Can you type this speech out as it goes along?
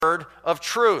word of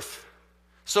truth.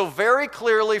 So very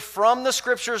clearly from the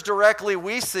Scriptures directly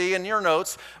we see in your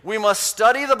notes, we must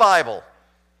study the Bible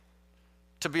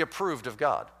to be approved of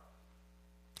God.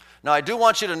 Now I do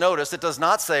want you to notice it does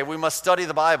not say we must study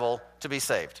the Bible to be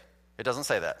saved. It doesn't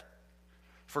say that.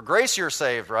 For grace you're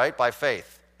saved, right, by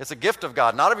faith. It's a gift of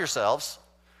God, not of yourselves,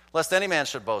 lest any man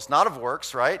should boast. Not of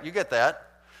works, right? You get that.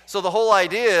 So the whole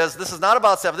idea is this is not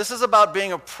about self. This is about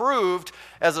being approved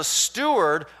as a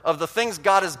steward of the things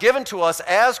God has given to us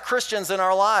as Christians in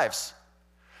our lives.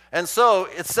 And so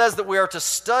it says that we are to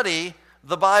study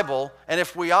the Bible, and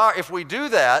if we do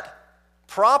that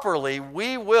properly,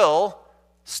 we will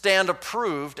stand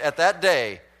approved at that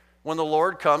day when the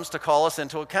Lord comes to call us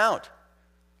into account.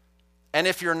 And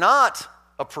if you're not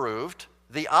approved,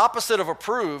 the opposite of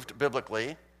approved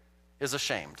biblically is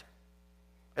ashamed.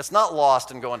 It's not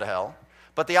lost and going to hell.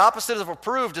 But the opposite of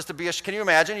approved is to be, can you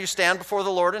imagine? You stand before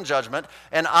the Lord in judgment,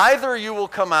 and either you will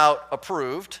come out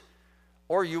approved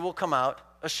or you will come out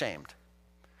ashamed.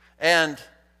 And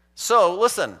so,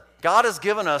 listen, God has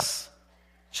given us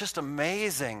just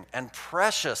amazing and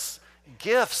precious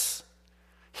gifts.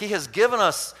 He has given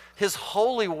us His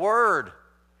holy word,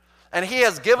 and He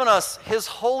has given us His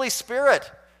Holy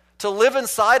Spirit to live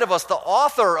inside of us, the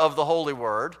author of the holy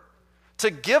word, to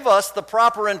give us the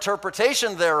proper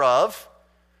interpretation thereof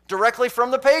directly from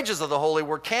the pages of the Holy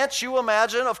Word. Can't you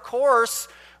imagine? Of course,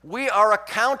 we are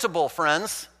accountable,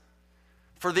 friends,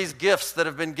 for these gifts that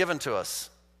have been given to us.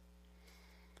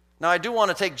 Now, I do want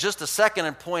to take just a second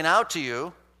and point out to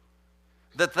you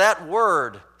that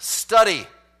word, study,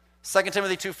 2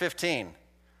 Timothy 2:15,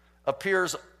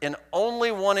 appears in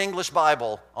only one English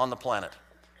Bible on the planet,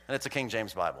 and it's a King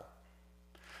James Bible.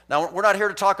 Now, we're not here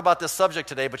to talk about this subject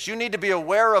today, but you need to be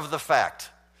aware of the fact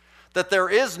that there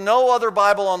is no other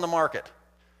Bible on the market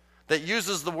that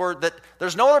uses the word, that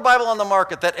there's no other Bible on the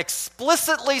market that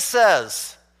explicitly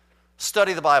says,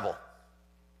 study the Bible,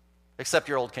 except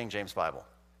your old King James Bible.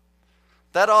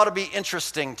 That ought to be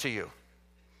interesting to you.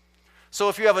 So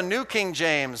if you have a New King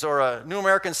James or a New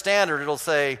American Standard, it'll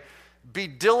say, be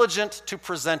diligent to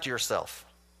present yourself.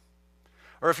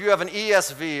 Or if you have an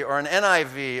ESV or an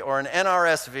NIV or an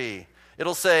NRSV,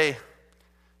 it'll say,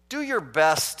 do your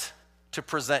best to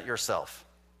present yourself.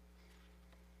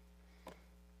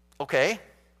 Okay,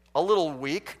 a little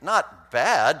weak, not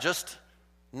bad, just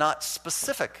not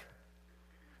specific.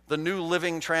 The New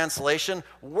Living Translation,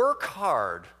 work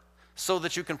hard so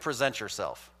that you can present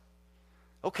yourself.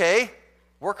 Okay,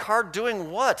 work hard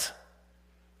doing what?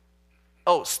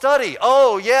 Oh, study.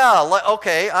 Oh, yeah,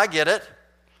 okay, I get it.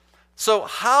 So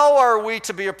how are we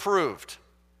to be approved?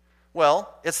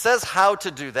 Well, it says how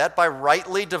to do that by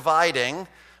rightly dividing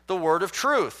the word of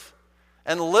truth.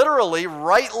 And literally,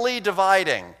 rightly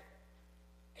dividing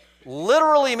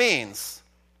literally means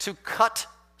to cut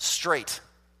straight.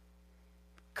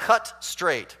 Cut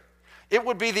straight. It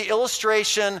would be the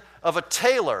illustration of a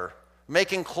tailor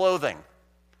making clothing.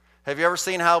 Have you ever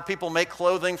seen how people make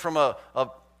clothing from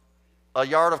a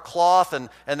yard of cloth, and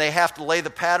they have to lay the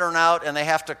pattern out, and they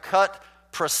have to cut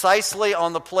precisely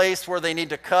on the place where they need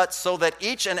to cut so that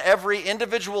each and every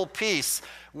individual piece,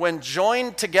 when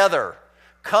joined together,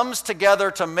 comes together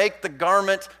to make the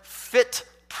garment fit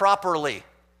properly.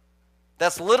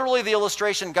 That's literally the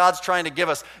illustration God's trying to give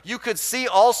us. You could see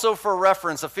also for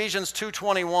reference Ephesians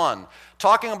 2:21,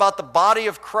 talking about the body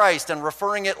of Christ and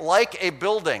referring it like a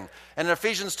building. And in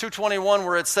Ephesians 2:21,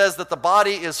 where it says that the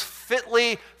body is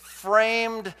fitly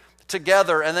framed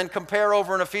together, and then compare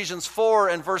over in Ephesians 4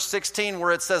 and verse 16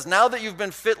 where it says, now that you've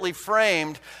been fitly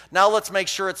framed, now let's make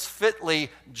sure it's fitly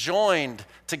joined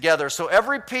together. So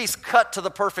every piece cut to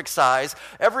the perfect size,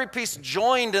 every piece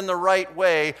joined in the right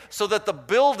way so that the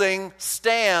building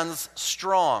stands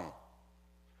strong.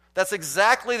 That's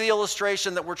exactly the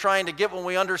illustration that we're trying to get when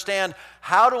we understand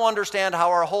how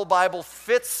our whole Bible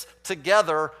fits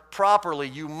together properly.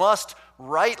 You must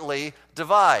rightly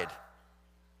divide.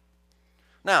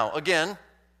 Now, again,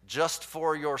 just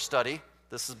for your study,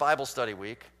 this is Bible study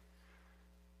week,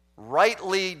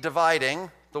 rightly dividing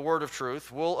the word of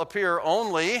truth will appear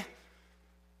only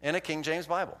in a King James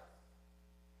Bible.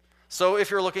 So if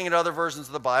you're looking at other versions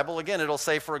of the Bible, again, it'll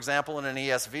say, for example, in an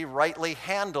ESV, rightly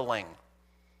handling.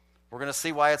 We're going to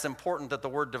see why it's important that the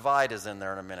word divide is in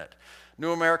there in a minute.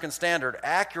 New American Standard,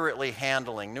 accurately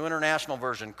handling. New International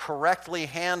Version, correctly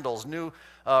handles. New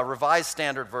Revised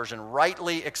Standard Version,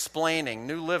 rightly explaining.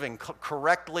 New Living,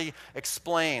 correctly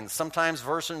explains. Sometimes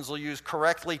versions will use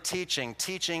correctly teaching,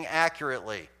 teaching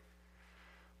accurately.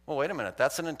 Well, wait a minute,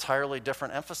 that's an entirely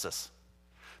different emphasis.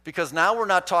 Because now we're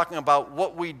not talking about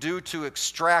what we do to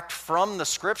extract from the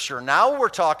Scripture. Now we're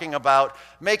talking about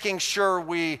making sure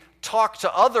we talk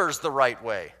to others the right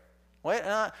way.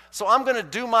 So I'm going to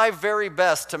do my very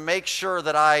best to make sure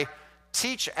that I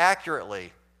teach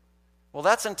accurately. Well,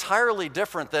 that's entirely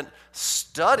different than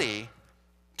study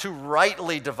to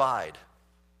rightly divide.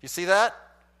 You see that?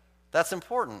 That's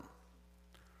important.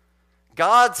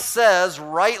 God says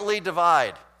rightly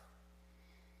divide.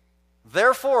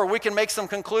 Therefore, we can make some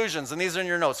conclusions, and these are in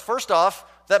your notes. First off,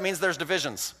 that means there's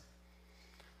divisions.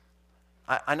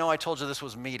 I know I told you this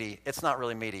was meaty. It's not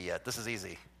really meaty yet. This is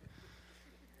easy.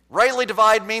 Rightly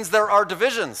divide means there are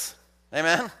divisions.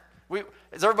 Amen?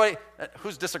 Is everybody,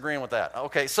 who's disagreeing with that?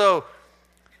 Okay, so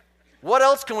what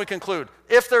else can we conclude?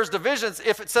 If there's divisions,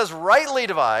 if it says rightly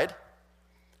divide,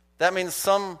 that means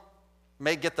some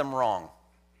may get them wrong.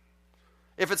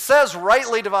 If it says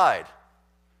rightly divide,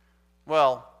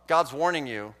 well, God's warning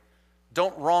you,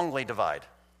 don't wrongly divide,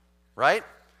 right?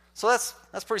 So that's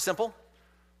pretty simple.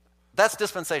 That's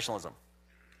dispensationalism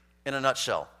in a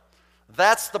nutshell.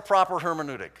 That's the proper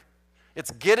hermeneutic.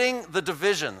 It's getting the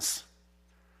divisions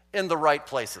in the right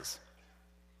places.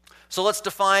 So let's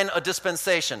define a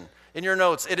dispensation. In your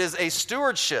notes, it is a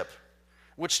stewardship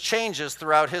which changes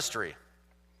throughout history,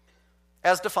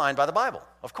 as defined by the Bible,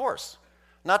 of course.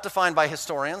 Not defined by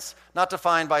historians, not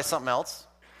defined by something else.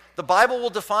 The Bible will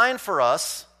define for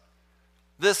us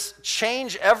this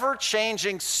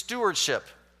ever-changing stewardship.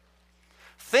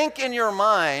 Think in your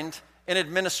mind in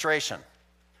administration.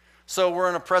 So we're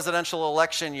in a presidential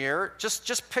election year.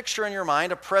 Just picture in your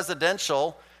mind a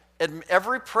presidential,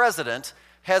 every president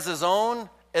has his own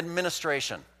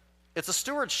administration. It's a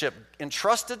stewardship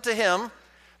entrusted to him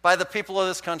by the people of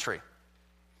this country.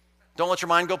 Don't let your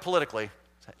mind go politically.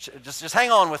 Just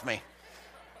hang on with me.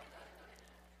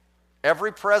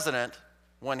 Every president,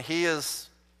 when he is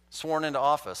sworn into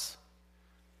office,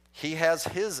 he has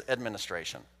his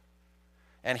administration.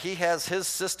 And he has his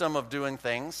system of doing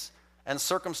things and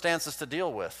circumstances to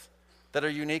deal with that are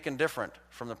unique and different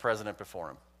from the president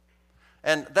before him.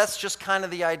 And that's just kind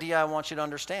of the idea I want you to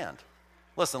understand.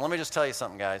 Listen, let me just tell you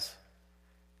something, guys.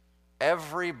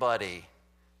 Everybody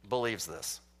believes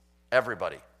this.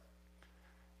 Everybody.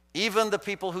 Even the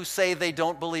people who say they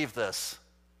don't believe this,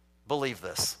 believe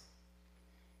this.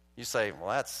 You say, well,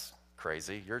 that's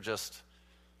crazy. You're just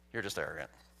arrogant.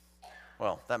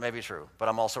 Well, that may be true, but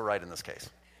I'm also right in this case.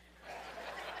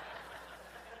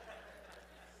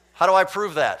 How do I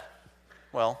prove that?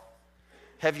 Well,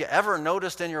 have you ever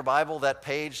noticed in your Bible that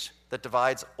page that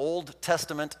divides Old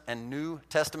Testament and New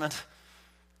Testament?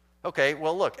 Okay,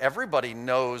 well, look, everybody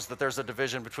knows that there's a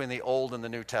division between the Old and the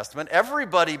New Testament.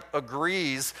 Everybody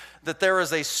agrees that there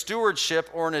is a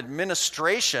stewardship or an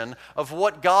administration of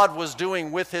what God was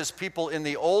doing with his people in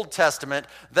the Old Testament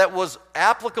that was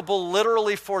applicable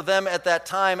literally for them at that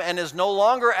time and is no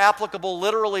longer applicable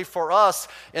literally for us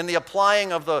in the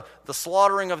applying of the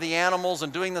slaughtering of the animals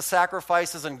and doing the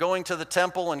sacrifices and going to the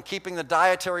temple and keeping the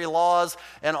dietary laws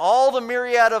and all the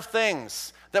myriad of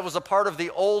things that was a part of the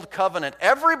old covenant.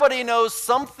 Everybody knows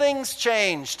something's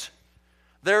changed.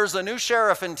 There's a new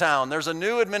sheriff in town. There's a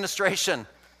new administration.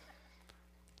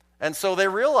 And so they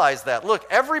realize that. Look,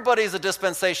 everybody's a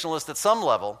dispensationalist at some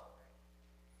level.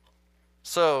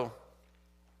 So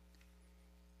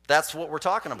that's what we're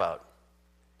talking about.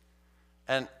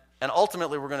 And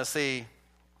ultimately we're going to see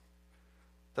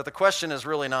that the question is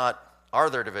really not, are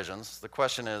there divisions? The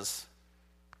question is,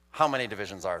 how many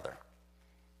divisions are there?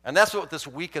 And that's what this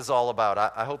week is all about.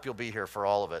 I hope you'll be here for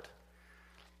all of it.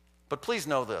 But please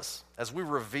know this. As we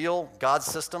reveal God's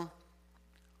system,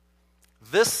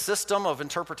 this system of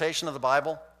interpretation of the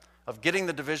Bible, of getting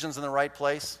the divisions in the right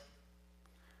place,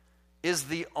 is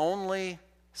the only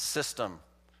system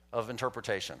of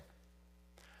interpretation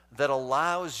that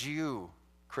allows you,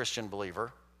 Christian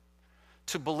believer,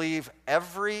 to believe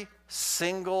every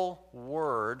single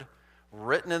word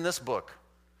written in this book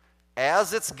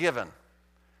as it's given,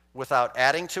 without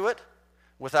adding to it,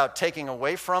 without taking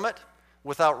away from it,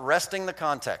 without wresting the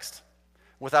context,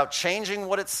 without changing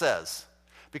what it says.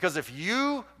 Because if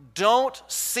you don't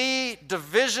see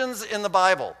divisions in the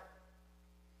Bible,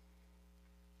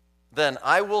 then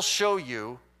I will show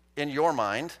you, in your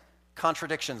mind,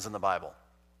 contradictions in the Bible.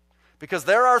 Because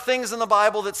there are things in the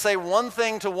Bible that say one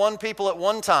thing to one people at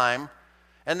one time,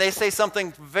 and they say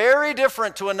something very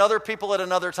different to another people at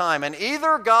another time. And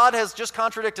either God has just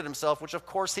contradicted himself, which of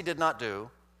course he did not do,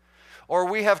 or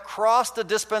we have crossed a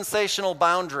dispensational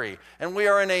boundary, and we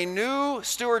are in a new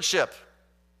stewardship,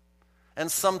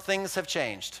 and some things have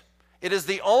changed. It is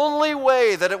the only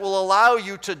way that it will allow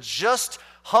you to just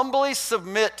humbly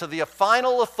submit to the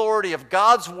final authority of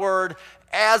God's word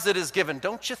as it is given.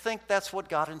 Don't you think that's what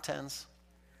God intends?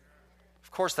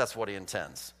 Of course that's what he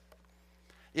intends.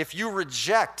 If you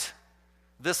reject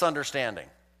this understanding,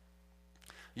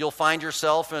 you'll find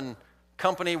yourself in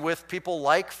company with people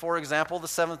like, for example, the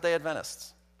Seventh-day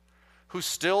Adventists, who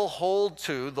still hold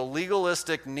to the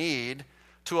legalistic need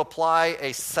to apply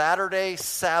a Saturday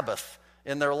Sabbath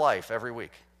in their life every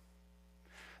week.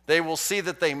 They will see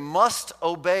that they must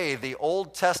obey the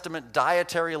Old Testament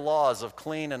dietary laws of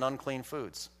clean and unclean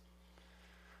foods.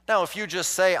 Now, if you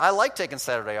just say, I like taking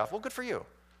Saturday off, well, good for you.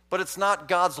 But it's not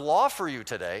God's law for you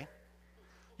today.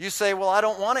 You say, well, I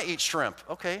don't want to eat shrimp.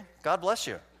 Okay, God bless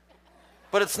you.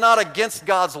 But it's not against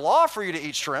God's law for you to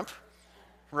eat shrimp,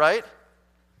 right?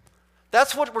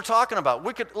 That's what we're talking about.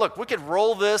 We could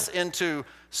roll this into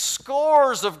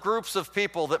scores of groups of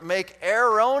people that make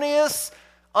erroneous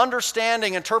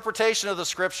understanding, interpretation of the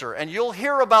Scripture, and you'll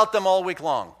hear about them all week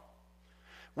long.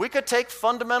 We could take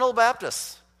fundamental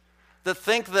Baptists that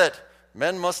think that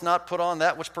men must not put on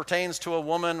that which pertains to a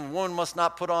woman, woman must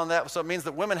not put on that, so it means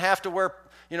that women have to wear,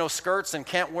 skirts and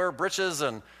can't wear breeches,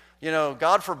 and,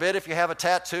 God forbid if you have a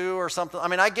tattoo or something. I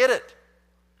mean, I get it.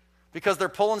 Because they're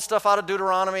pulling stuff out of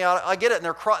Deuteronomy. I get it.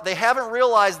 And they haven't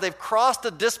realized they've crossed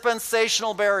a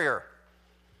dispensational barrier.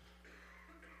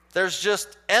 There's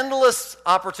just endless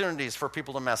opportunities for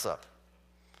people to mess up.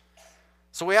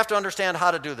 So we have to understand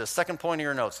how to do this. Second point of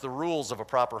your notes, the rules of a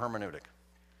proper hermeneutic.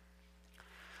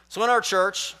 So in our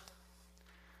church,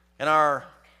 in our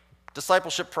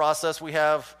discipleship process, we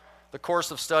have the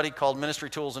course of study called Ministry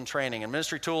Tools and Training. And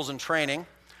Ministry Tools and Training,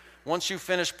 once you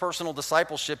finish personal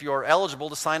discipleship, you are eligible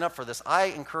to sign up for this. I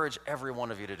encourage every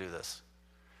one of you to do this.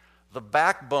 The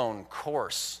backbone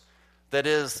course that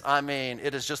is,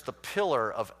 it is just the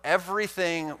pillar of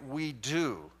everything we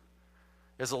do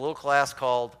is a little class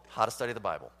called How to Study the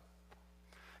Bible.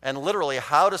 And literally,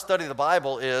 how to study the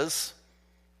Bible is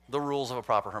the rules of a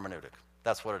proper hermeneutic.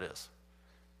 That's what it is.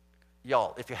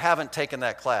 Y'all, if you haven't taken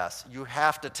that class, you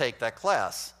have to take that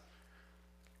class.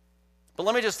 But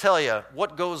let me just tell you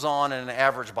what goes on in an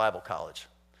average Bible college.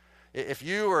 If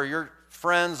you or your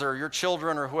friends or your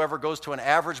children or whoever goes to an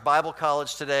average Bible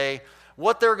college today,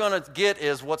 what they're going to get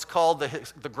is what's called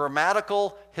the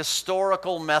grammatical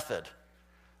historical method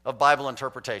of Bible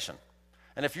interpretation.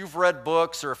 And if you've read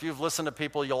books or if you've listened to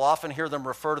people, you'll often hear them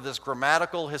refer to this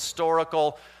grammatical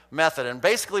historical method. And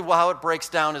basically how it breaks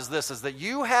down is this, is that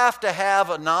you have to have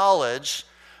a knowledge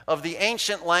of the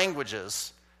ancient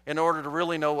languages in order to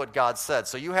really know what God said.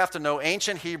 So you have to know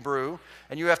ancient Hebrew,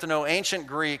 and you have to know ancient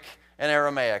Greek and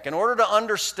Aramaic. In order to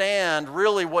understand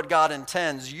really what God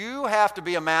intends, you have to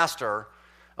be a master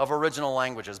of original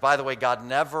languages. By the way, God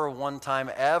never one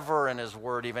time ever in His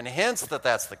Word even hints that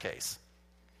that's the case.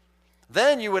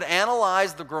 Then you would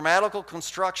analyze the grammatical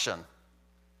construction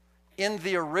in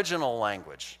the original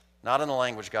language, not in the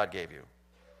language God gave you.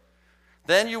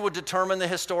 Then you would determine the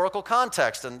historical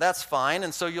context, and that's fine.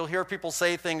 And so you'll hear people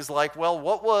say things like, well,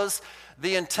 what was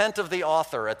the intent of the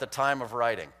author at the time of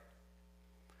writing?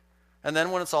 And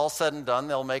then when it's all said and done,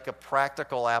 they'll make a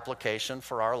practical application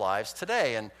for our lives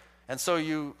today. And so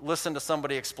you listen to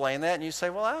somebody explain that, and you say,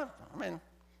 well,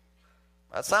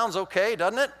 that sounds okay,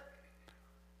 doesn't it?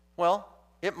 Well,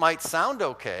 it might sound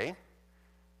okay,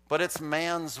 but it's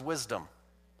man's wisdom.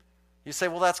 You say,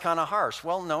 well, that's kind of harsh.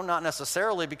 Well, no, not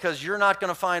necessarily, because you're not going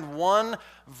to find one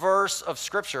verse of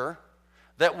Scripture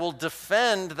that will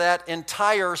defend that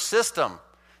entire system.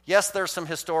 Yes, there's some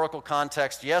historical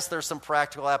context. Yes, there's some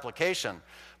practical application.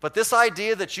 But this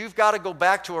idea that you've got to go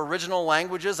back to original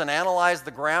languages and analyze the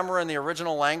grammar in the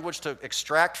original language to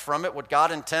extract from it what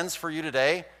God intends for you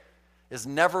today is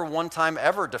never one time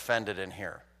ever defended in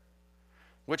here.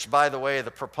 Which, by the way,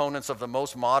 the proponents of the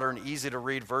most modern,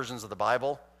 easy-to-read versions of the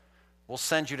Bible will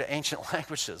send you to ancient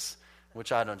languages,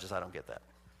 which I don't get that.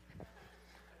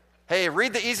 Hey,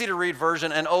 read the easy-to-read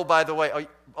version, and oh, by the way,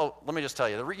 let me just tell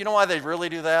you, you know why they really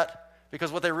do that?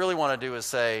 Because what they really want to do is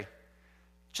say,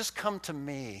 just come to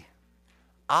me.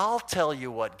 I'll tell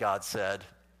you what God said.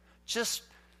 Just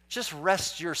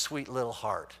rest your sweet little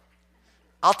heart.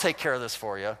 I'll take care of this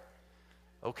for you.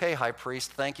 Okay, high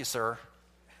priest, thank you, sir.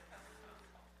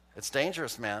 It's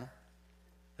dangerous, man.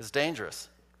 It's dangerous.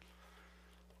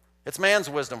 It's man's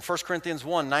wisdom. 1 Corinthians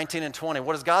 1, 19 and 20.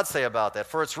 What does God say about that?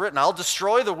 For it's written, I'll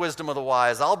destroy the wisdom of the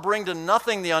wise. I'll bring to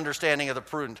nothing the understanding of the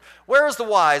prudent. Where is the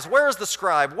wise? Where is the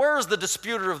scribe? Where is the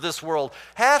disputer of this world?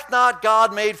 Hath not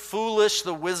God made foolish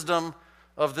the wisdom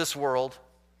of this world?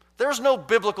 There's no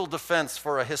biblical defense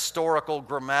for a historical,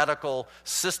 grammatical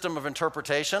system of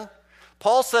interpretation.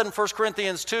 Paul said in 1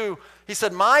 Corinthians 2, he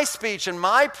said, my speech and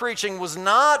my preaching was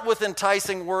not with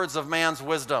enticing words of man's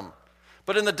wisdom,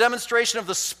 But in the demonstration of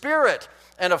the Spirit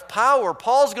and of power,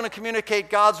 Paul's going to communicate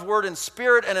God's word in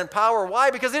spirit and in power.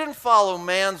 Why? Because he didn't follow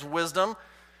man's wisdom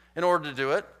in order to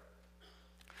do it.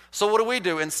 So what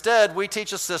do? Instead, we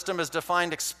teach a system as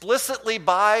defined explicitly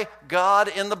by God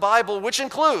in the Bible, which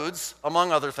includes,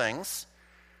 among other things,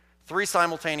 3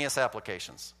 simultaneous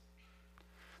applications.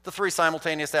 The 3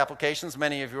 simultaneous applications,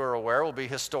 many of you are aware, will be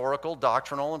historical,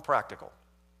 doctrinal, and practical.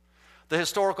 The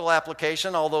historical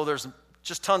application, although there's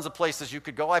just tons of places you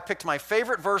could go, I picked my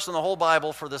favorite verse in the whole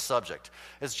Bible for this subject.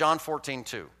 It's John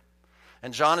 14:2.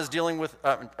 And Jesus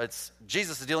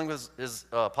is dealing with his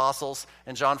apostles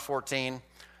in John 14,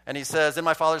 and he says, "In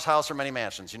my Father's house are many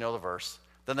mansions." You know the verse.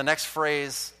 Then the next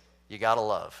phrase, you got to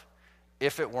love.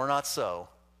 "If it were not so,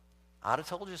 I'd have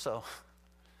told you so."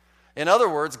 In other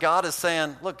words, God is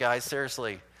saying, look, guys,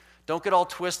 seriously, don't get all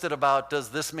twisted about, does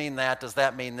this mean that, does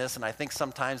that mean this, and I think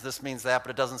sometimes this means that, but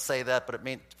it doesn't say that, but it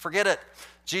means, forget it.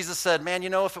 Jesus said, man,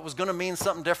 if it was going to mean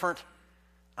something different,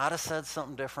 I'd have said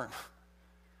something different.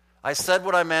 I said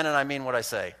what I meant, and I mean what I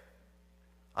say.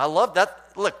 I love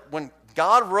that. Look, when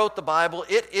God wrote the Bible,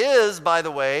 it is, by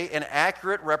the way, an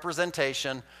accurate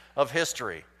representation of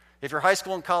history. If your high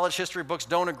school and college history books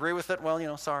don't agree with it,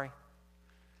 well, sorry.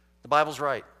 The Bible's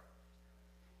right.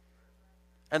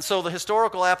 And so the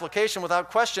historical application, without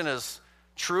question, is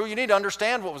true. You need to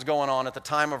understand what was going on at the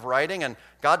time of writing, and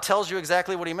God tells you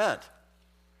exactly what he meant.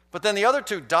 But then the other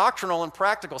 2, doctrinal and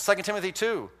practical. 2 Timothy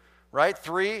 2, right?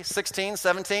 3, 16,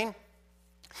 17.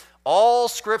 All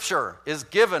Scripture is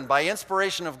given by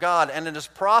inspiration of God, and it is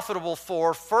profitable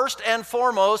for, first and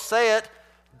foremost, say it,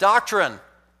 doctrine.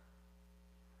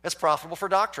 It's profitable for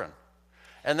doctrine.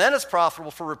 And then it's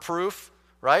profitable for reproof,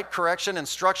 right? Correction,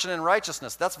 instruction in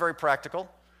righteousness. That's very practical.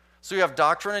 So you have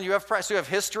doctrine and you have practice. So you have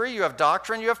history, you have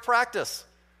doctrine, you have practice.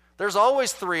 There's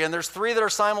always 3, and there's 3 that are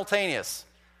simultaneous.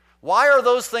 Why are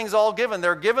those things all given?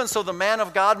 They're given so the man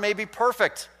of God may be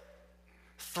perfect,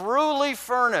 thoroughly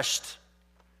furnished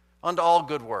unto all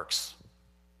good works.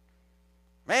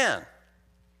 Man,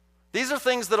 these are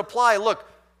things that apply. Look,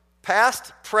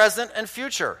 past, present, and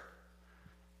future.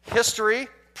 History,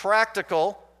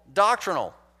 practical,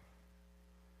 doctrinal.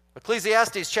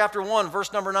 Ecclesiastes chapter 1,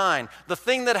 verse number 9. The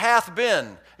thing that hath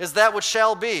been is that which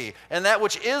shall be, and that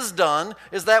which is done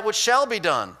is that which shall be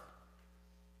done.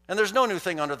 And there's no new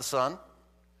thing under the sun.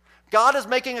 God is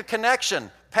making a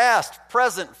connection, past,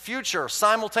 present, future,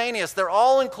 simultaneous. They're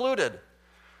all included.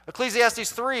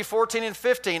 Ecclesiastes 3, 14 and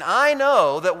 15. I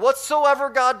know that whatsoever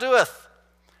God doeth,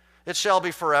 it shall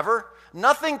be forever.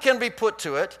 Nothing can be put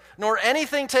to it, nor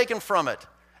anything taken from it.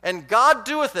 And God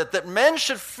doeth it, that men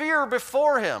should fear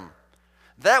before him.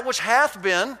 That which hath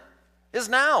been is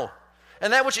now,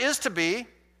 and that which is to be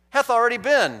hath already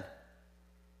been.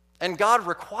 And God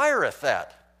requireth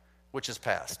that which is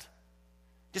past. Do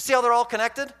you see how they're all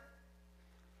connected?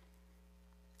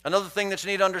 Another thing that you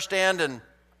need to understand in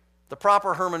the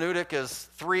proper hermeneutic is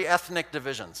 3 ethnic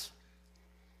divisions.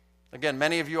 Again,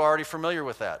 many of you are already familiar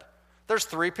with that. There's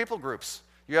 3 people groups.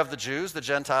 You have the Jews, the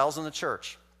Gentiles, and the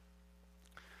church.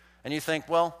 And you think,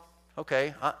 well,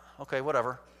 okay,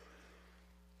 whatever.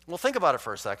 Well, think about it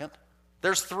for a second.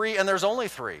 There's 3, and there's only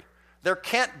 3. There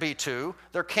can't be 2.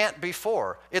 There can't be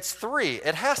 4. It's 3.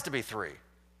 It has to be 3.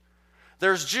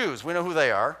 There's Jews. We know who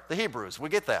they are. The Hebrews. We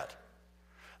get that.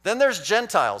 Then there's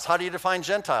Gentiles. How do you define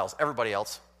Gentiles? Everybody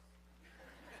else.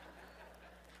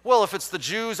 Well, if it's the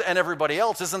Jews and everybody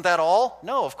else, isn't that all?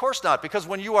 No, of course not. Because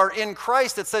when you are in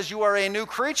Christ, it says you are a new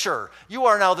creature. You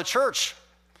are now the church.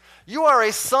 You are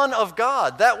a son of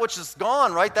God. That which is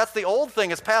gone, right? That's the old thing.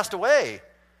 It's passed away.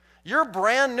 You're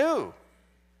brand new.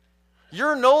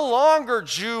 You're no longer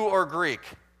Jew or Greek,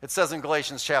 it says in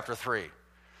Galatians chapter 3.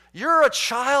 You're a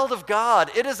child of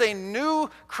God. It is a new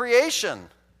creation.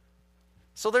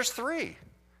 So there's 3.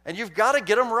 And you've got to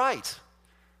get them right.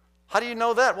 How do you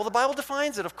know that? Well, the Bible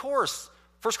defines it, of course.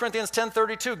 1 Corinthians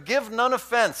 10:32, give none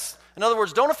offense. In other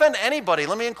words, don't offend anybody.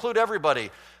 Let me include everybody.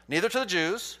 Neither to the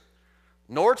Jews,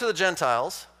 nor to the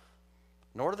Gentiles,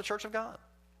 nor to the church of God.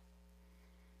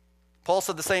 Paul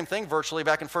said the same thing virtually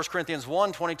back in 1 Corinthians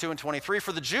 1, 22 and 23.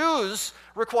 For the Jews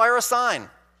require a sign.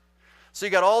 So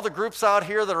you got all the groups out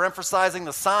here that are emphasizing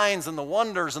the signs and the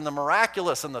wonders and the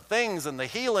miraculous and the things and the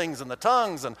healings and the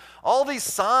tongues and all these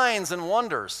signs and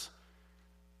wonders.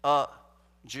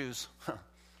 Jews.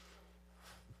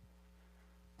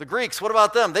 The Greeks, what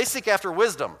about them? They seek after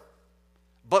wisdom.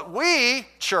 But we,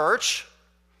 church,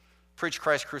 preach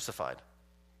Christ crucified.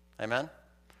 Amen?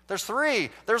 There's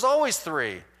 3. There's always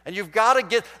 3. And you've got to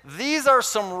get, these are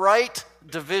some right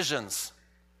divisions.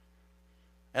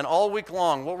 And all week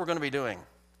long, what we're going to be doing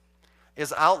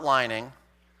is outlining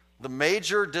the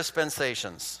major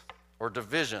dispensations or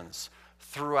divisions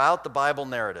throughout the Bible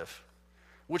narrative,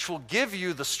 which will give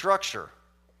you the structure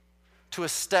to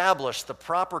establish the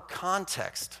proper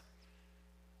context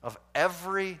of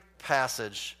every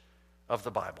passage of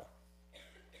the Bible.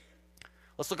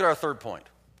 Let's look at our third point,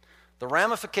 the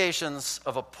ramifications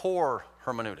of a poor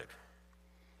hermeneutic.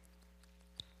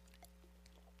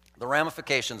 The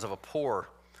ramifications of a poor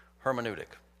hermeneutic.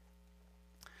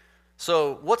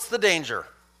 So, what's the danger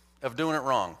of doing it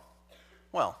wrong?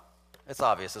 Well, it's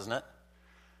obvious, isn't it?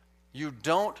 You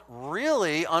don't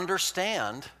really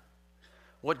understand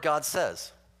what God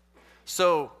says.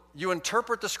 So, you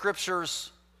interpret the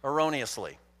scriptures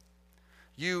erroneously.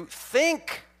 You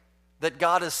think that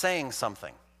God is saying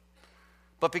something,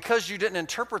 but because you didn't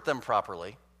interpret them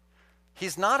properly,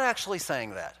 he's not actually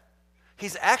saying that.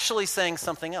 He's actually saying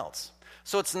something else.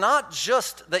 So it's not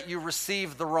just that you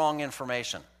receive the wrong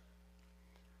information.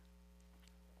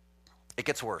 It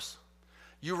gets worse.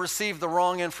 You receive the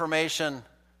wrong information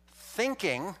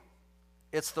thinking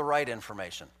it's the right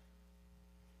information.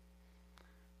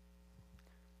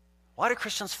 Why do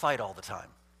Christians fight all the time?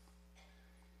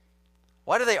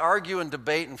 Why do they argue and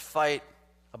debate and fight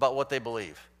about what they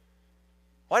believe?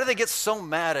 Why do they get so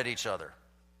mad at each other?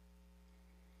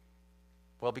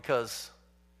 Well, because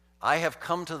I have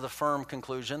come to the firm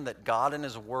conclusion that God in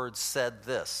his word said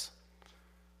this.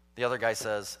 The other guy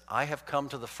says, I have come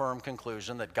to the firm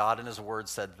conclusion that God in his word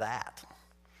said that.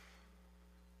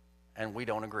 And we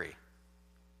don't agree.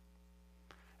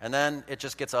 And then it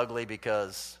just gets ugly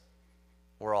because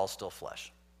we're all still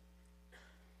flesh.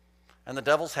 And the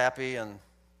devil's happy and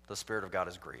the Spirit of God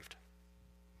is grieved.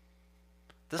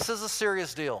 This is a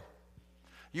serious deal.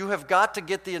 You have got to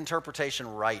get the interpretation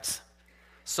right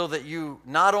so that you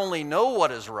not only know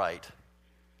what is right,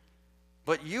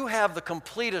 but you have the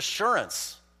complete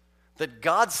assurance that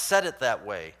God said it that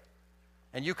way,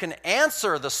 and you can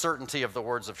answer the certainty of the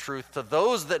words of truth to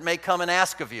those that may come and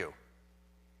ask of you.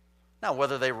 Now,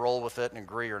 whether they roll with it and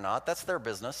agree or not, that's their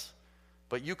business,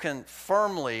 but you can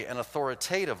firmly and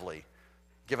authoritatively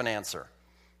give an answer.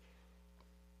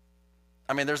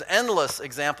 I mean, there's endless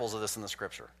examples of this in the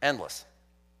scripture, endless.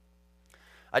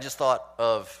 I just thought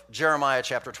of Jeremiah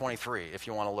chapter 23, if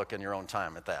you want to look in your own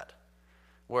time at that,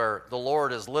 where the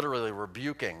Lord is literally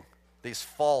rebuking these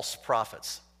false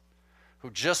prophets who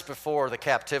just before the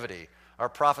captivity are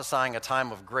prophesying a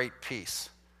time of great peace.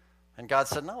 And God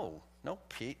said, no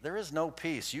peace. There is no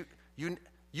peace. You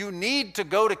need to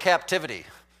go to captivity.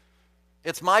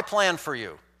 It's my plan for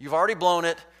you. You've already blown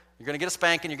it. You're going to get a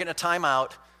spanking. You're getting a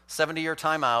timeout, 70-year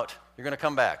timeout. You're going to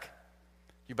come back.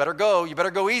 You better go. You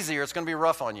better go easy or it's going to be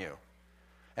rough on you.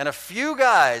 And a few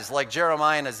guys like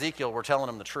Jeremiah and Ezekiel were telling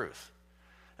him the truth.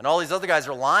 And all these other guys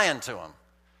are lying to him.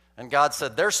 And God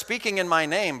said, they're speaking in my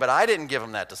name, but I didn't give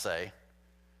them that to say.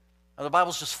 And the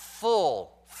Bible's just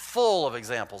full of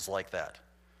examples like that.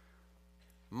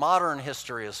 Modern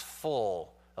history is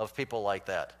full of people like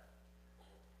that.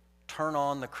 Turn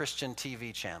on the Christian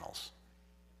TV channels.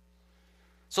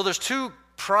 So there's two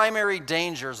primary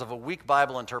dangers of a weak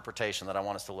Bible interpretation that I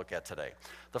want us to look at today.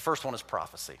 The first one is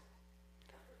prophecy.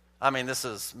 I mean, this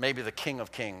is maybe the king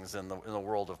of kings in the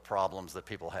world of problems that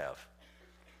people have.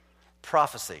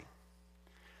 Prophecy.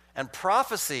 And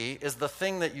prophecy is the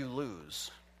thing that you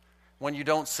lose when you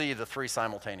don't see the three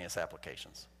simultaneous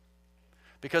applications.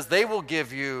 Because they will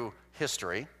give you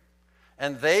history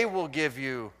and they will give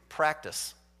you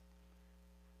practice.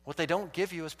 What they don't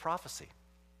give you is prophecy.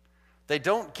 They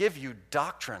don't give you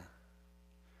doctrine.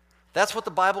 That's what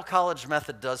the Bible college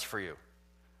method does for you.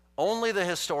 Only the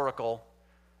historical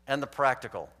and the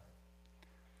practical.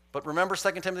 But remember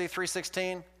 2 Timothy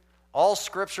 3:16? All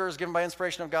scripture is given by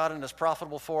inspiration of God and is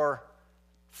profitable for,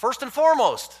 first and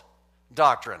foremost,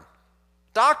 doctrine.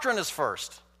 Doctrine is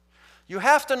first. You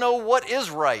have to know what is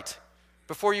right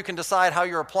before you can decide how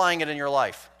you're applying it in your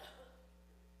life.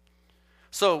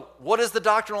 So, what is the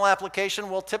doctrinal application?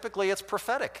 Well, typically it's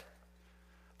prophetic.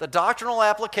 The doctrinal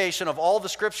application of all the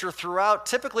scripture throughout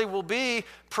typically will be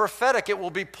prophetic. It will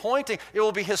be pointing. It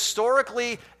will be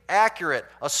historically accurate.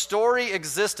 A story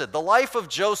existed. The life of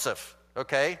Joseph,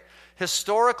 okay?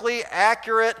 Historically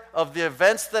accurate of the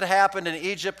events that happened in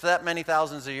Egypt that many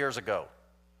thousands of years ago.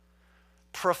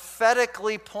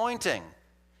 Prophetically pointing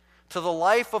to the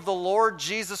life of the Lord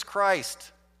Jesus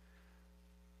Christ.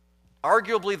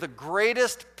 Arguably the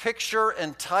greatest picture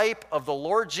and type of the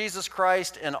Lord Jesus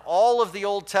Christ in all of the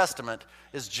Old Testament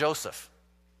is Joseph.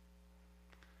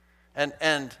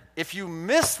 And if you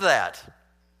miss that,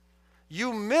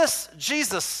 you miss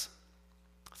Jesus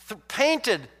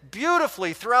painted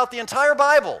beautifully throughout the entire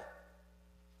Bible.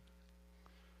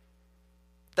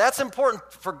 That's important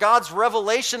for God's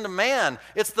revelation to man.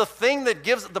 It's the thing that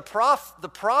gives, the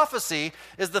prophecy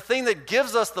is the thing that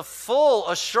gives us the full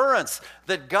assurance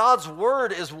that God's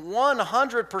word is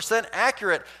 100%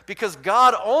 accurate, because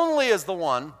God only is the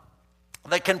one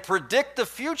that can predict the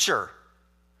future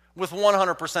with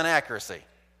 100% accuracy.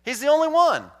 He's the only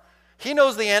one. He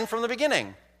knows the end from the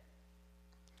beginning.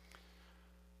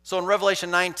 So in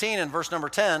Revelation 19 and verse number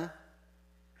 10,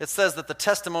 it says that the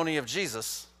testimony of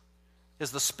Jesus is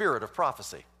the spirit of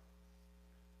prophecy.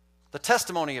 The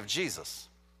testimony of Jesus.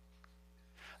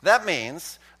 That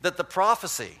means that the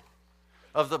prophecy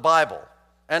of the Bible,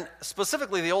 and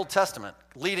specifically the Old Testament,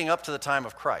 leading up to the time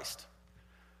of Christ,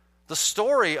 the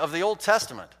story of the Old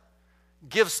Testament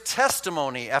gives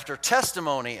testimony after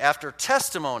testimony after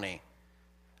testimony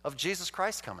of Jesus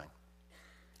Christ coming.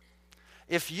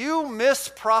 If you miss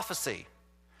prophecy,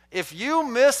 if you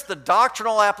miss the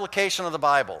doctrinal application of the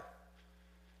Bible,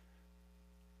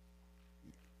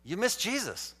 you miss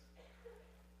Jesus.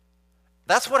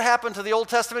 That's what happened to the Old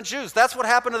Testament Jews. That's what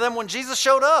happened to them when Jesus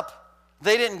showed up.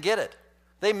 They didn't get it.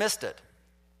 They missed it.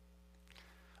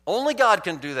 Only God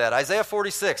can do that. Isaiah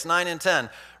 46, 9 and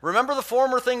 10. Remember the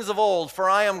former things of old, for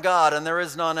I am God and there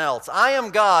is none else. I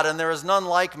am God and there is none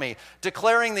like me,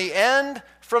 declaring the end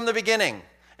from the beginning,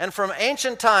 and from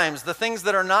ancient times the things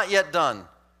that are not yet done,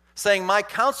 saying, my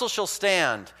counsel shall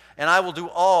stand, and I will do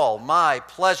all my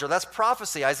pleasure. That's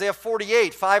prophecy. Isaiah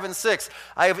 48, 5 and 6.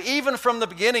 I have even from the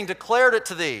beginning declared it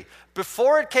to thee.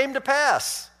 Before it came to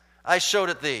pass, I showed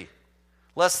it thee.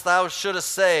 Lest thou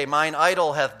shouldest say, mine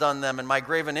idol hath done them, and my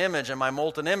graven image and my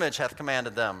molten image hath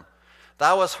commanded them.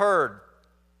 Thou hast heard,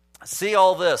 see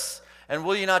all this, and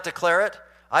will ye not declare it?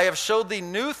 I have showed thee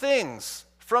new things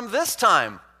from this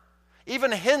time,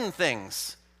 even hidden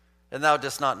things, and thou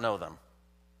didst not know them.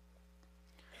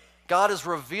 God is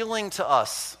revealing to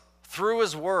us through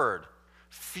his word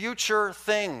future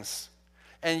things,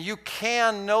 and you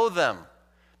can know them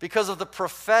because of the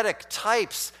prophetic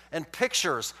types and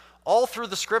pictures all through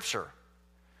the scripture.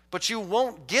 But you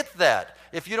won't get that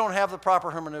if you don't have the proper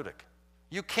hermeneutic.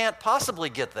 You can't possibly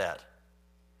get that.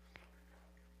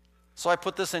 So I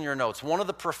put this in your notes. One of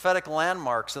the prophetic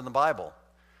landmarks in the Bible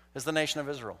is the nation of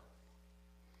Israel.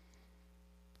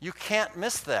 You can't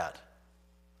miss that.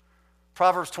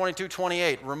 Proverbs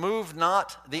 22:28, remove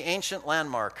not the ancient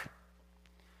landmark,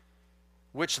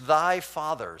 which thy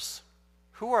fathers.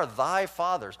 Who are thy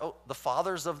fathers? Oh, the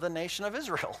fathers of the nation of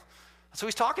Israel. That's who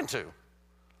he's talking to.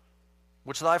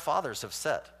 Which thy fathers have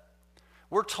set.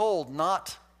 We're told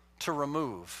not to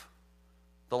remove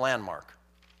the landmark.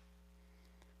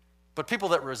 But people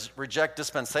that reject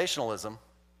dispensationalism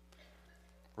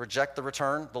reject the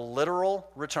return, the literal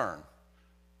return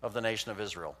of the nation of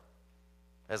Israel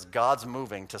as God's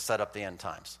moving to set up the end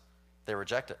times. They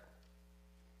reject it.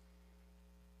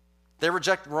 They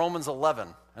reject Romans 11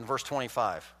 and verse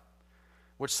 25,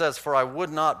 which says, for I would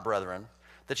not, brethren,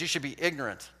 that you should be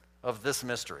ignorant of this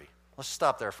mystery. Let's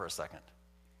stop there for a second.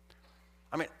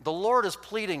 I mean, the Lord is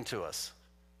pleading to us,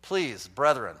 please,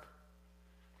 brethren,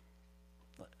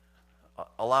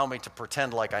 allow me to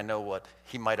pretend like I know what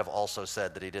he might have also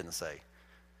said that he didn't say.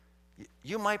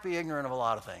 You might be ignorant of a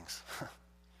lot of things.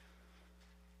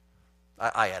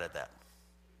 I added that.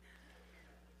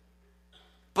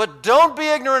 But don't be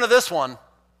ignorant of this one.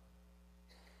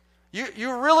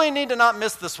 You really need to not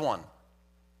miss this one.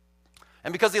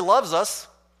 And because he loves us,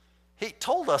 he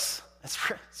told us. It's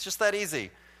just that easy.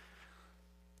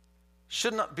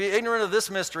 Should not be ignorant of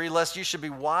this mystery, lest you should be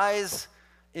wise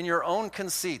in your own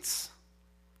conceits.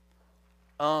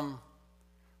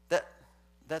 That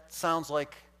sounds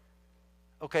like,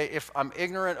 okay, if I'm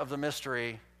ignorant of the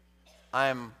mystery,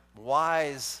 I'm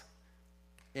wise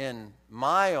in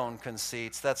my own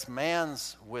conceits. That's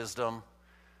man's wisdom.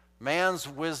 Man's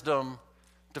wisdom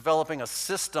developing a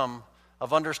system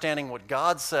of understanding what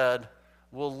God said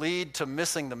will lead to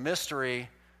missing the mystery.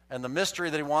 And the mystery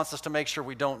that he wants us to make sure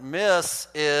we don't miss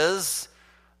is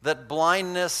that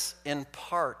blindness in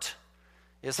part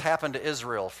is happened to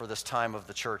Israel for this time of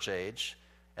the church age.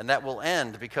 And that will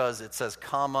end because it says,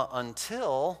 comma,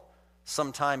 until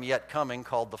some time yet coming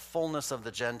called the fullness of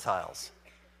the Gentiles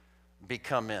be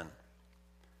come in.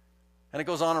 And it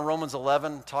goes on in Romans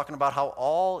 11 talking about how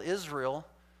all Israel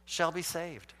shall be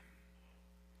saved.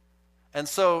 And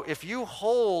so if you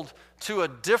hold to a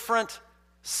different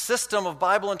system of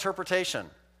Bible interpretation,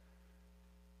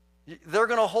 they're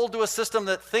going to hold to a system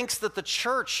that thinks that the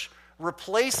church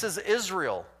replaces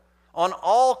Israel on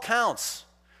all counts.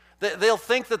 They'll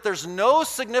think that there's no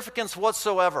significance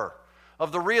whatsoever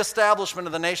of the reestablishment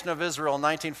of the nation of Israel in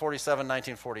 1947,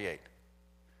 1948.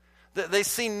 They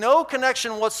see no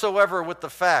connection whatsoever with the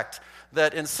fact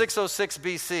that in 606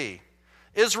 BC,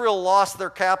 Israel lost their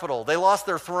capital, they lost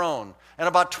their throne, and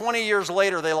about 20 years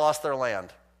later, they lost their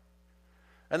land.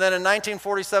 And then in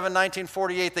 1947,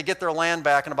 1948, they get their land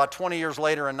back, and about 20 years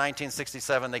later, in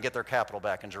 1967, they get their capital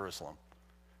back in Jerusalem.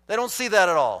 They don't see that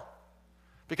at all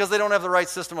because they don't have the right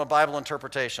system of Bible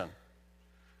interpretation.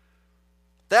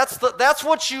 That's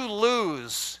what you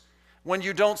lose when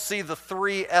you don't see the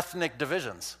three ethnic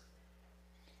divisions.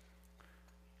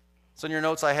 So in your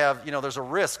notes I have, there's a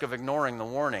risk of ignoring the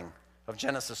warning of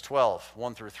Genesis 12,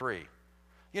 1 through 3.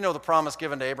 You know the promise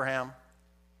given to Abraham?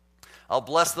 I'll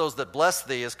bless those that bless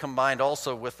thee is combined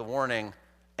also with the warning,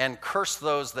 and curse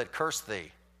those that curse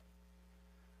thee.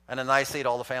 And in thy seed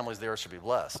all the families of the earth shall be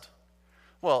blessed.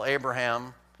 Well,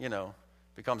 Abraham,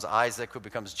 becomes Isaac, who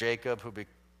becomes Jacob, who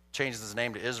changes his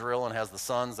name to Israel and has the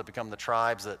sons that become the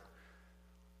tribes.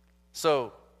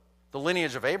 So the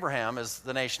lineage of Abraham is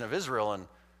the nation of Israel, and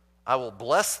I will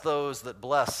bless those that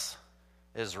bless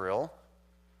Israel,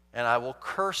 and I will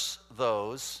curse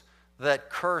those that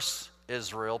curse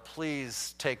Israel.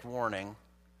 Please take warning.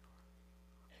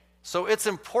 So it's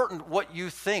important what you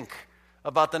think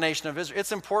about the nation of Israel.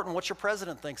 It's important what your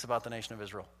president thinks about the nation of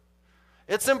Israel.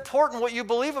 It's important what you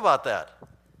believe about that.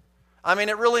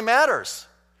 It really matters.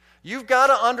 You've got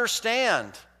to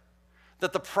understand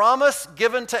that the promise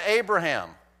given to Abraham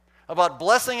about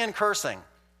blessing and cursing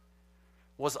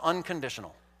was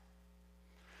unconditional.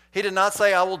 He did not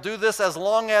say, I will do this as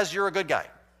long as you're a good guy.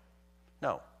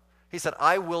 No. He said,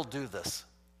 I will do this.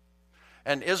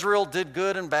 And Israel did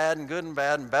good and bad and good and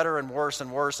bad and better and worse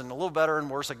and a little better and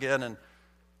worse again.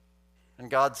 And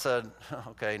God said,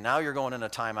 okay, now you're going in a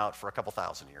timeout for a couple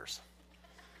thousand years.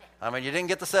 You didn't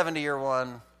get the 70-year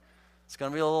one. It's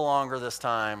going to be a little longer this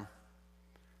time.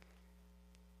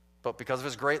 But because of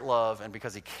his great love and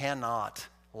because he cannot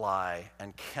lie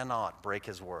and cannot break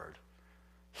his word,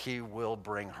 he will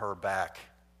bring her back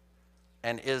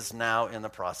and is now in the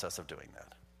process of doing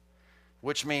that.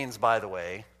 Which means, by the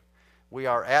way, we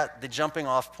are at the jumping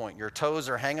off point. Your toes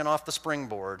are hanging off the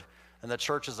springboard, and the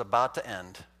church is about to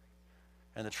end,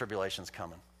 and the tribulation's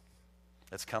coming.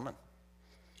 It's coming.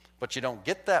 But you don't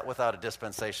get that without a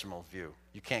dispensational view.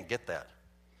 You can't get that.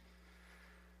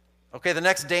 Okay, the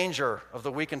next danger of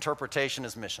the weak interpretation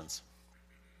is missions.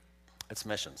 It's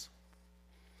missions.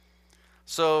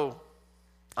 So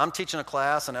I'm teaching a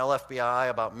class in LFBI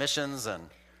about missions, and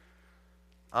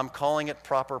I'm calling it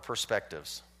Proper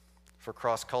Perspectives for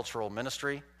Cross-Cultural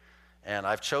Ministry. And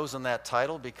I've chosen that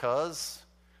title because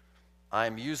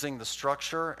I'm using the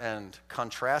structure and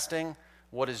contrasting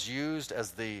what is used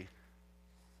as the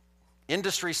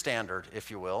industry standard,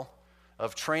 if you will,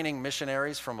 of training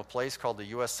missionaries from a place called the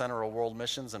U.S. Center of World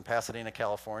Missions in Pasadena,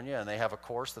 California. And they have a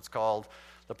course that's called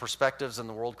The Perspectives in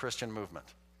the World Christian Movement.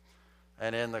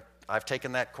 And I've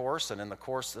taken that course, and in the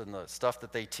course and the stuff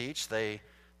that they teach, they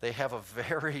have a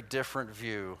very different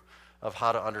view of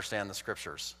how to understand the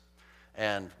scriptures.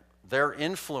 And their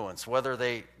influence, whether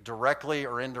they directly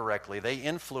or indirectly, they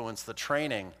influence the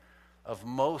training of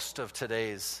most of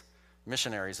today's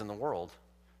missionaries in the world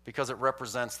because it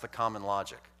represents the common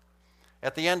logic.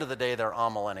 At the end of the day, they're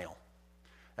amillennial.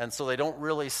 And so they don't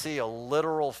really see a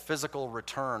literal physical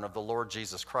return of the Lord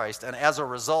Jesus Christ. And as a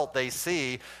result, they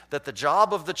see that the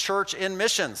job of the church in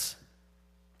missions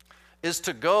is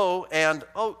to go and,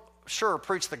 sure,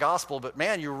 preach the gospel, but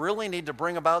man, you really need to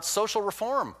bring about social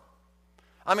reform.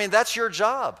 That's your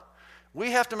job.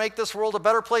 We have to make this world a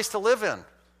better place to live in.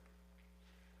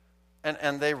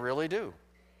 And they really do.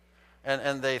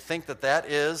 And they think that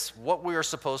is what we are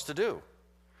supposed to do.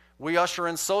 We usher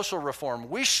in social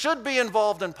reform. We should be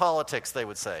involved in politics, they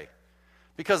would say,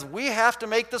 because we have to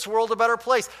make this world a better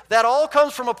place. That all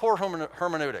comes from a poor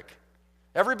hermeneutic,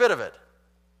 every bit of it.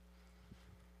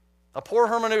 A poor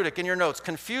hermeneutic, in your notes,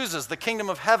 confuses the kingdom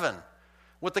of heaven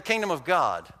with the kingdom of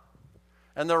God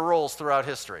and their roles throughout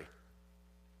history.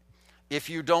 If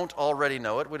you don't already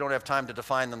know it, we don't have time to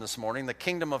define them this morning. The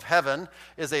kingdom of heaven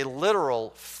is a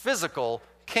literal, physical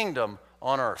kingdom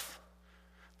on earth.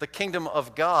 The kingdom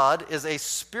of God is a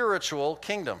spiritual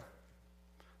kingdom.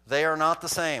 They are not the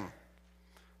same.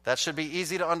 That should be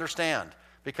easy to understand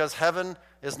because heaven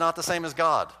is not the same as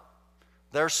God.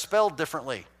 They're spelled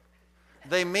differently.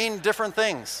 They mean different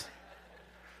things.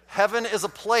 Heaven is a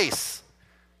place.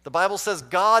 The Bible says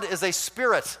God is a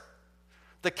spirit.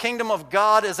 The kingdom of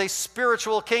God is a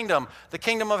spiritual kingdom. The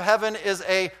kingdom of heaven is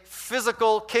a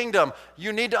physical kingdom.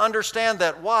 You need to understand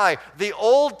that. Why? The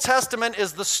Old Testament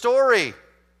is the story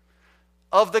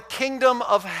of the kingdom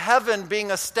of heaven being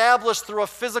established through a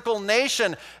physical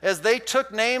nation as they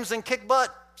took names and kicked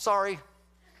butt. Sorry.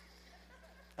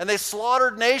 And they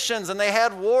slaughtered nations and they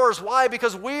had wars. Why?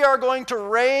 Because we are going to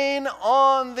reign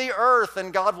on the earth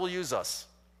and God will use us.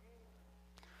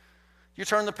 You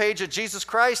turn the page at Jesus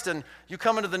Christ and you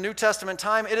come into the New Testament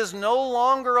time. It is no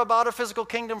longer about a physical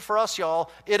kingdom for us,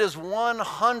 y'all. It is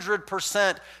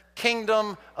 100%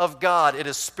 kingdom of God. It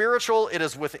is spiritual. It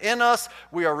is within us.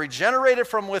 We are regenerated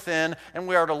from within, and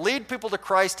we are to lead people to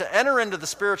Christ to enter into the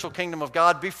spiritual kingdom of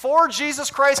God before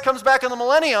Jesus Christ comes back in the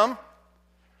millennium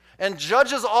and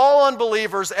judges all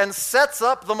unbelievers and sets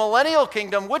up the millennial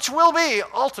kingdom, which will be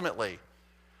ultimately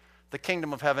the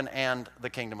kingdom of heaven and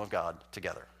the kingdom of God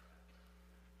together.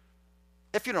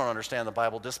 If you don't understand the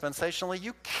Bible dispensationally,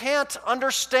 you can't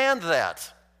understand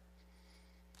that.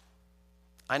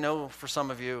 I know for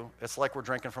some of you, it's like we're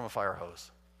drinking from a fire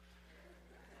hose.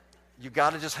 You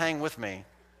got to just hang with me.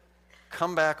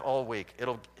 Come back all week.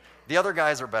 The other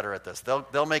guys are better at this.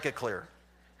 They'll make it clear.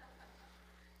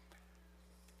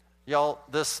 Y'all,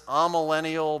 this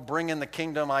amillennial, bring in the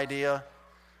kingdom idea,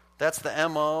 that's the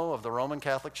MO of the Roman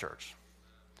Catholic Church.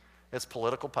 It's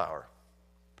political power.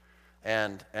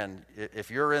 And if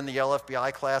you're in the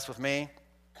LFBI class with me,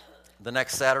 the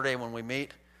next Saturday when we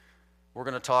meet, we're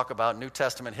going to talk about New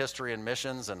Testament history and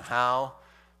missions and how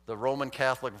the Roman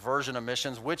Catholic version of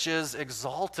missions, which is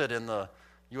exalted in the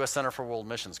U.S. Center for World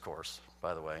Missions course,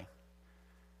 by the way,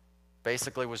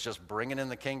 basically was just bringing in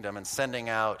the kingdom and sending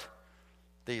out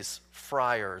these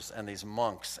friars and these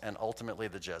monks and ultimately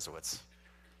the Jesuits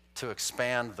to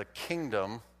expand the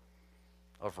kingdom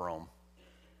of Rome.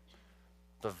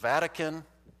 The Vatican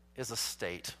is a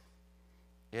state.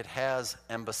 It has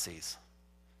embassies.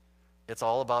 It's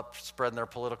all about spreading their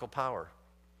political power.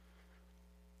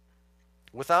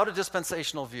 Without a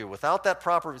dispensational view, without that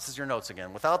proper, this is your notes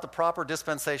again, without the proper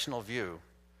dispensational view,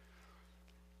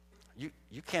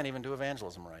 you can't even do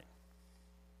evangelism right.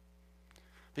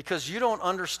 Because you don't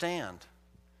understand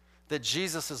that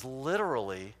Jesus is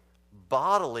literally,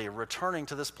 bodily returning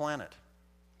to this planet.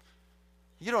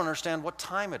 You don't understand what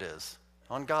time it is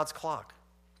on God's clock.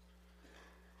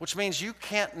 Which means you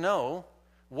can't know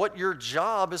what your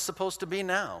job is supposed to be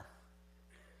now.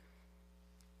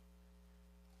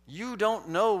 You don't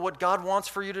know what God wants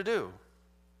for you to do.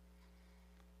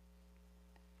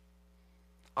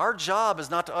 Our job is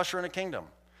not to usher in a kingdom.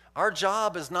 Our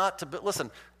job is not to,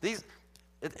 listen,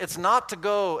 it's not to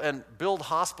go and build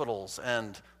hospitals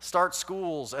and start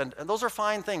schools, and those are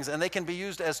fine things, and they can be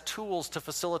used as tools to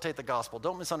facilitate the gospel.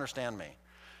 Don't misunderstand me.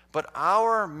 But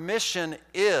our mission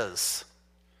is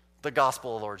the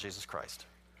gospel of the Lord Jesus Christ.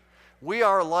 We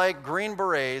are like Green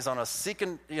Berets on a seek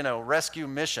and rescue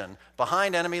mission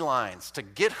behind enemy lines to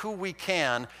get who we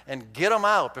can and get them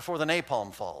out before the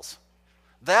napalm falls.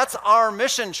 That's our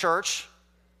mission, church,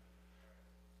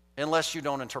 unless you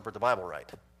don't interpret the Bible right.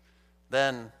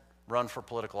 Then run for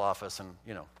political office and,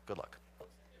 good luck.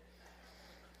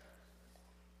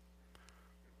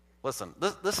 Listen,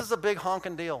 this is a big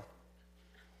honking deal.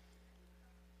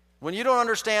 When you don't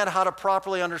understand how to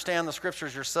properly understand the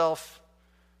scriptures yourself,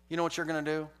 you know what you're going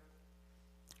to do?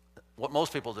 What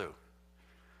most people do.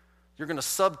 You're going to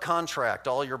subcontract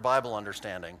all your Bible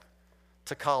understanding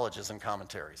to colleges and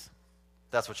commentaries.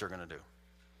 That's what you're going to do.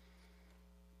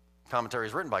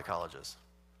 Commentaries written by colleges.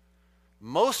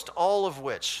 Most all of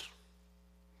which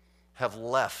have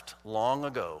left long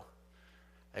ago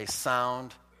a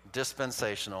sound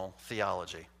dispensational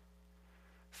theology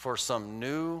for some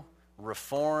new,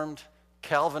 Reformed,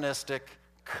 Calvinistic,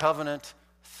 covenant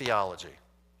theology.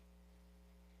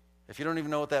 If you don't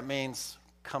even know what that means,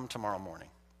 come tomorrow morning.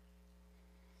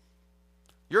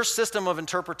 Your system of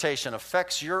interpretation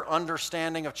affects your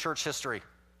understanding of church history.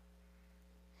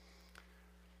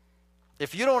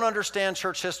 If you don't understand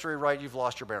church history right, you've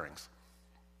lost your bearings.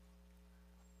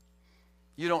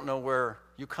 You don't know where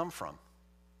you come from.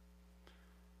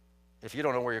 If you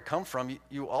don't know where you come from,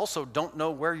 you also don't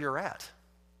know where you're at.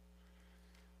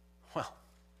 Well,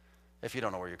 if you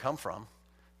don't know where you come from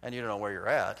and you don't know where you're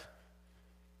at,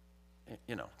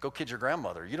 go kid your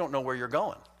grandmother. You don't know where you're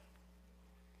going.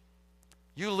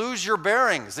 You lose your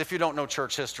bearings if you don't know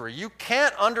church history. You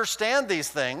can't understand these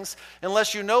things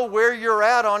unless you know where you're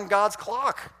at on God's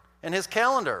clock and His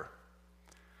calendar.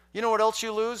 You know what else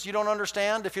you lose? You don't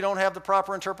understand if you don't have the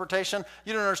proper interpretation.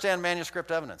 You don't understand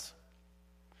manuscript evidence.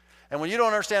 And when you don't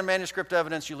understand manuscript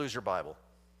evidence, you lose your Bible.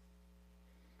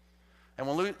 And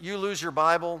when you lose your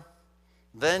Bible,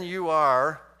 then you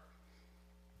are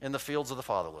in the fields of the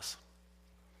fatherless.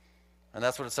 And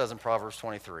that's what it says in Proverbs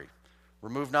 23.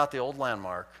 Remove not the old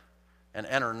landmark and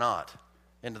enter not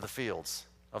into the fields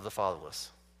of the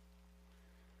fatherless.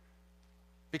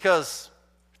 Because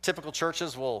typical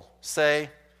churches will say,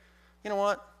 you know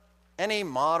what? any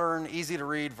modern,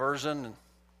 easy-to-read version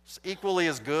is equally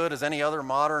as good as any other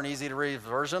modern, easy-to-read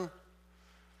version.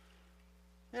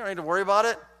 You don't need to worry about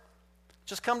it.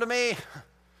 Just come to me.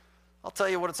 I'll tell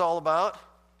you what it's all about.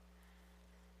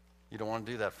 You don't want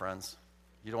to do that, friends.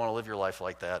 You don't want to live your life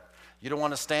like that. You don't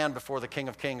want to stand before the King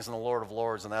of Kings and the Lord of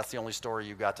Lords, and that's the only story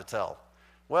you got to tell.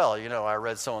 Well, I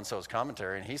read so-and-so's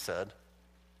commentary, and he said,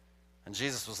 and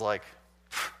Jesus was like,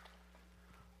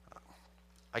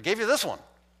 I gave you this one.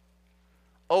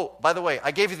 Oh, by the way,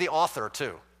 I gave you the author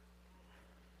too.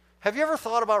 Have you ever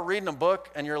thought about reading a book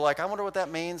and you're like, I wonder what that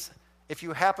means? If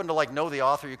you happen to know the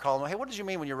author, you call them, hey, what did you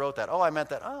mean when you wrote that? Oh, I meant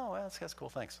that. Oh, that's cool,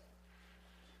 thanks.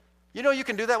 You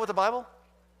can do that with the Bible?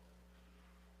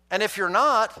 And if you're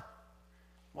not,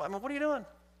 well, what are you doing?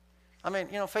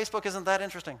 Facebook isn't that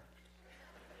interesting.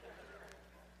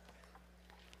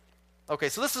 Okay,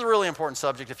 so this is a really important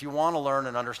subject if you want to learn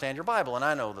and understand your Bible, and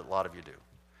I know that a lot of you do.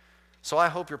 So I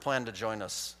hope you're planning to join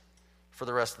us for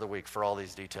the rest of the week for all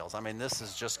these details. This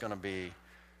is just going to be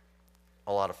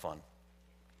a lot of fun.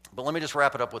 But let me just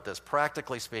wrap it up with this.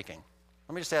 Practically speaking,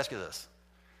 let me just ask you this.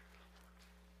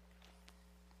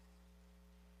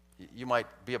 You might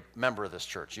be a member of this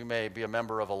church. You may be a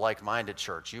member of a like-minded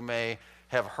church. You may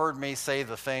have heard me say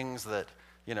the things that,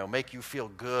 make you feel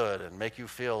good and make you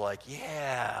feel like,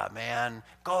 yeah, man,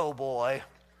 go, boy.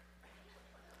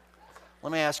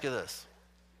 Let me ask you this.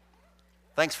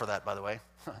 Thanks for that, by the way.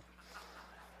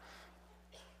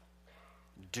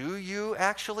 Do you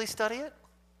actually study it?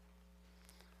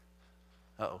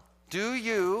 Uh-oh. Do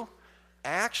you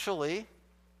actually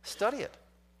study it?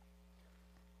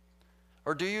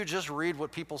 Or do you just read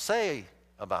what people say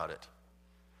about it?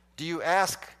 Do you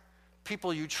ask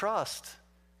people you trust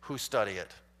who study it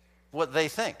what they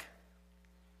think?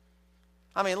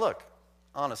 Look,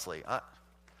 honestly, I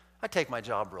take my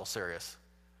job real serious.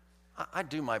 I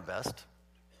do my best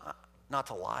not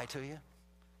to lie to you.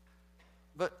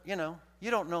 But, you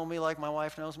don't know me like my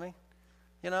wife knows me.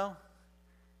 I'm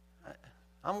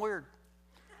weird.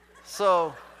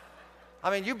 So,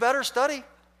 you better study.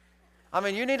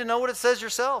 You need to know what it says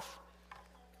yourself.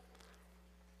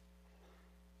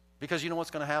 Because you know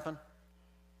what's going to happen?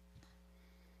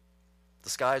 The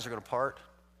skies are going to part,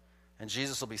 and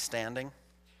Jesus will be standing,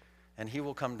 and he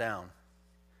will come down.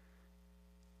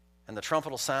 And the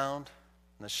trumpet will sound,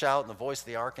 and the shout, and the voice of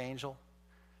the archangel,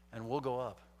 and we'll go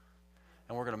up.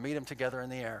 And we're going to meet him together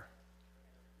in the air.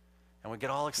 And we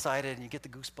get all excited, and you get the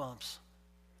goosebumps.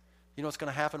 You know what's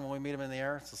going to happen when we meet him in the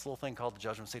air? It's this little thing called the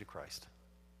judgment seat of Christ.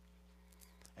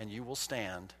 And you will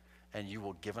stand, and you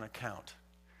will give an account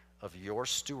of your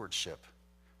stewardship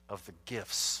of the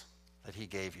gifts that he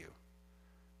gave you,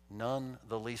 none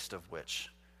the least of which,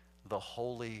 the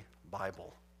Holy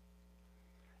Bible,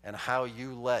 and how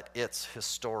you let its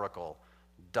historical,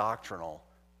 doctrinal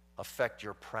affect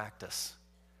your practice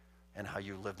and how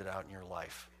you lived it out in your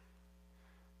life.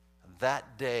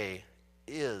 That day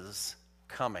is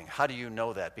coming. How do you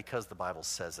know that? Because the Bible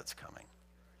says it's coming.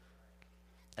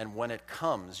 And when it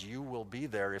comes, you will be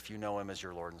there if you know him as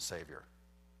your Lord and Savior.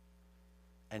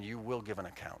 And you will give an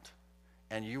account.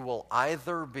 And you will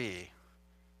either be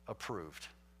approved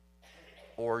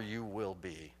or you will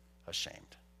be ashamed.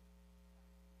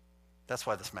 That's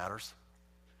why this matters.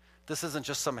 This isn't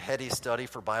just some heady study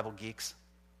for Bible geeks.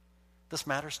 This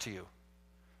matters to you.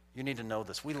 You need to know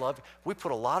this. We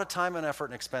put a lot of time and effort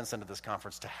and expense into this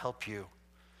conference to help you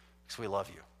because we love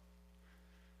you.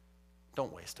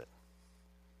 Don't waste it.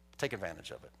 Take advantage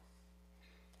of it.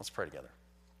 Let's pray together.